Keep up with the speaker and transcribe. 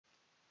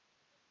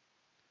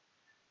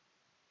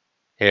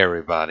Hey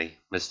everybody,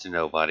 Mr.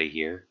 Nobody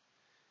here,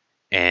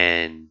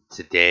 and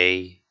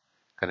today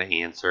I'm going to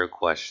answer a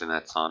question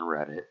that's on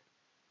Reddit.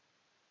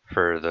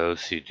 For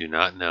those who do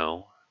not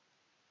know,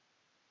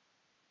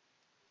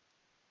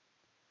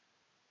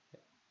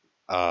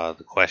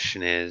 the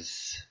question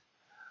is,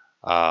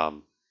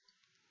 um,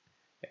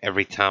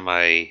 every time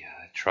I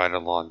try to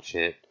launch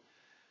it,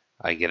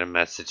 I get a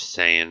message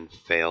saying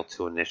fail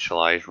to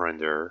initialize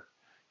render.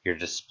 Your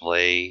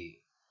display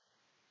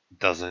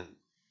doesn't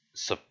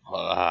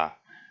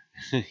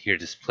your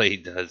display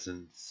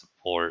doesn't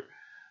support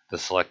the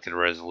selected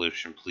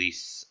resolution.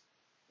 Please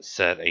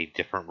set a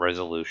different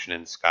resolution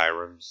in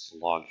Skyrim's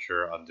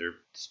launcher under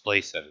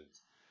display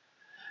settings.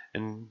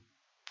 And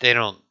they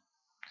don't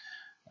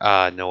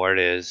know where it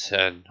is.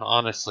 And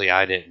honestly,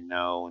 I didn't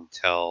know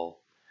until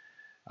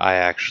I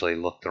actually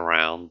looked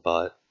around.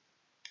 But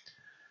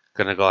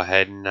gonna go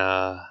ahead and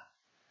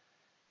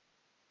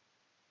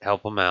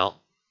help them out.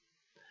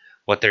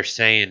 What they're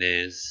saying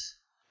is,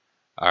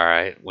 all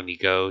right, when you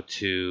go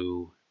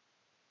to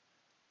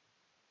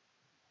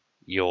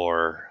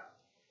your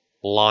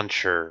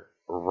launcher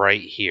right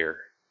here,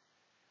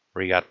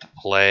 where you got the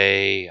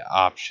play,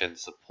 option,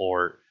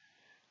 support,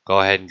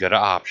 go ahead and go to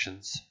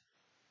options.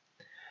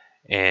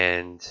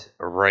 And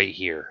right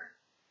here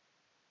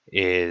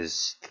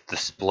is the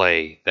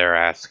display they're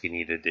asking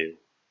you to do.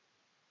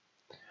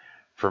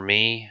 For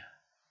me,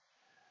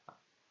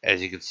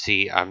 as you can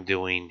see, I'm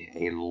doing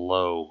a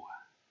low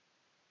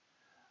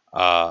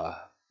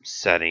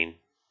setting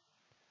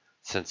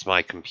since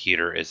my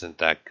computer isn't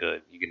that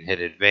good. You can hit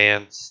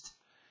advanced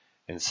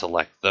and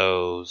select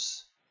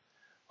those.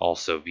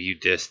 Also view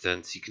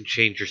distance. You can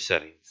change your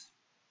settings.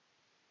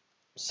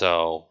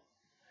 So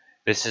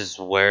this is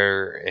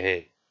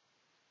where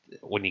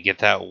when you get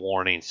that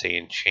warning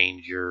saying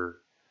change your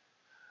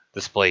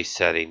display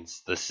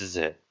settings, this is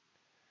it.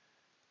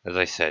 As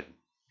I said,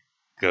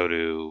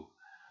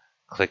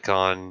 click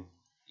on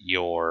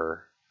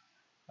your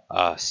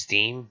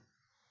Steam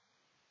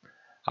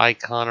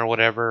icon or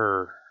whatever,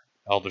 or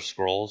Elder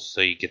Scrolls,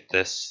 so you get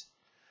this.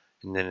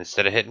 And then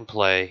instead of hitting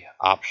play,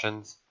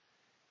 options,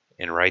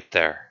 and right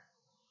there.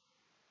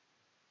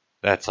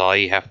 That's all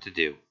you have to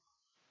do.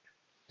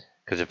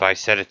 Because if I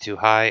set it too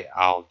high,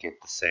 I'll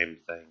get the same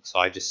thing. So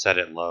I just set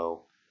it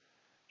low,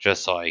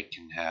 just so I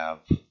can have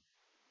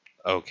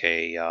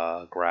okay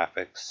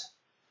graphics.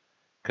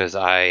 Because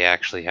I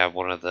actually have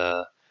one of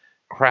the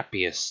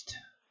crappiest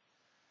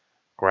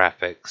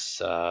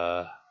graphics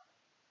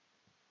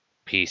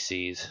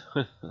PCs.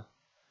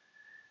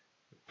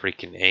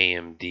 Freaking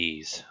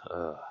AMDs.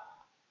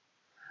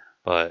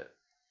 But,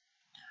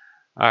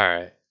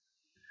 alright.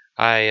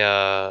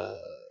 I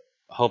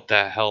hope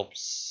that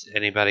helps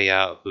anybody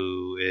out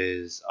who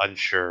is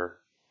unsure.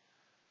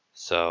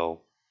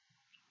 So,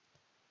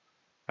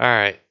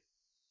 alright.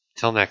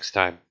 Till next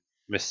time.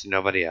 Mr.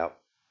 Nobody out.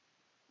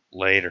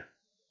 Later.